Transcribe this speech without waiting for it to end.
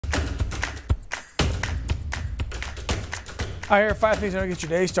All right, here, 5 things to get your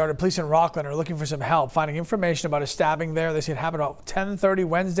day started. Police in Rockland are looking for some help finding information about a stabbing there. They say it happened about 10:30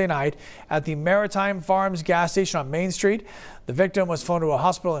 Wednesday night at the Maritime Farms gas station on Main Street. The victim was flown to a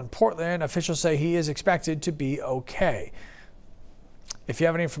hospital in Portland. Officials say he is expected to be okay. If you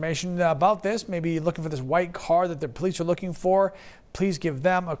have any information about this, maybe looking for this white car that the police are looking for, please give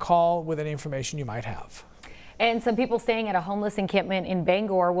them a call with any information you might have. And some people staying at a homeless encampment in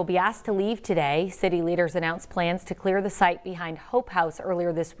Bangor will be asked to leave today. City leaders announced plans to clear the site behind Hope House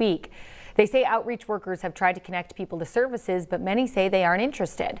earlier this week. They say outreach workers have tried to connect people to services, but many say they aren't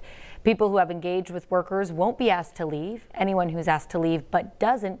interested. People who have engaged with workers won't be asked to leave. Anyone who's asked to leave but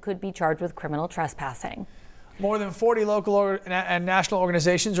doesn't could be charged with criminal trespassing. More than 40 local and national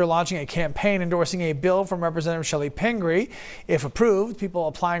organizations are launching a campaign endorsing a bill from Representative Shelley Pingree. If approved, people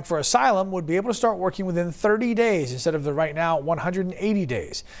applying for asylum would be able to start working within 30 days instead of the right now 180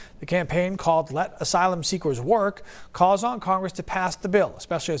 days. The campaign, called Let Asylum Seekers Work, calls on Congress to pass the bill,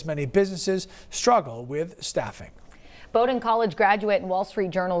 especially as many businesses struggle with staffing. Bowdoin College graduate and Wall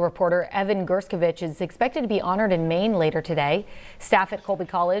Street Journal reporter Evan Gerskovich is expected to be honored in Maine later today. Staff at Colby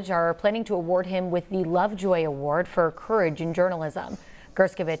College are planning to award him with the Lovejoy Award for courage in journalism.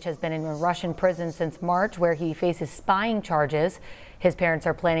 Gerskovich has been in a Russian prison since March, where he faces spying charges. His parents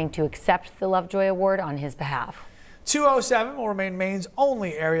are planning to accept the Lovejoy Award on his behalf. 207 will remain Maine's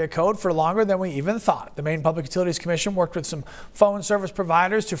only area code for longer than we even thought. The Maine Public Utilities Commission worked with some phone service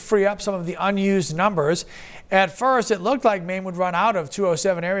providers to free up some of the unused numbers. At first, it looked like Maine would run out of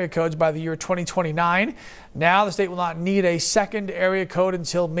 207 area codes by the year 2029. Now the state will not need a second area code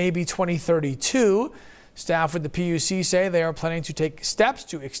until maybe 2032. Staff with the PUC say they are planning to take steps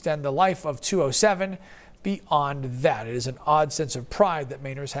to extend the life of 207. Beyond that, it is an odd sense of pride that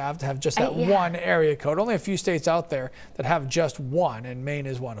Mainers have to have just that one area code. Only a few states out there that have just one, and Maine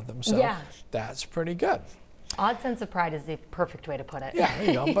is one of them. So that's pretty good. Odd sense of pride is the perfect way to put it. Yeah, there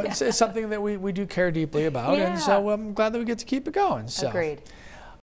you go. But it's something that we do care deeply about, and so I'm glad that we get to keep it going. So. Agreed.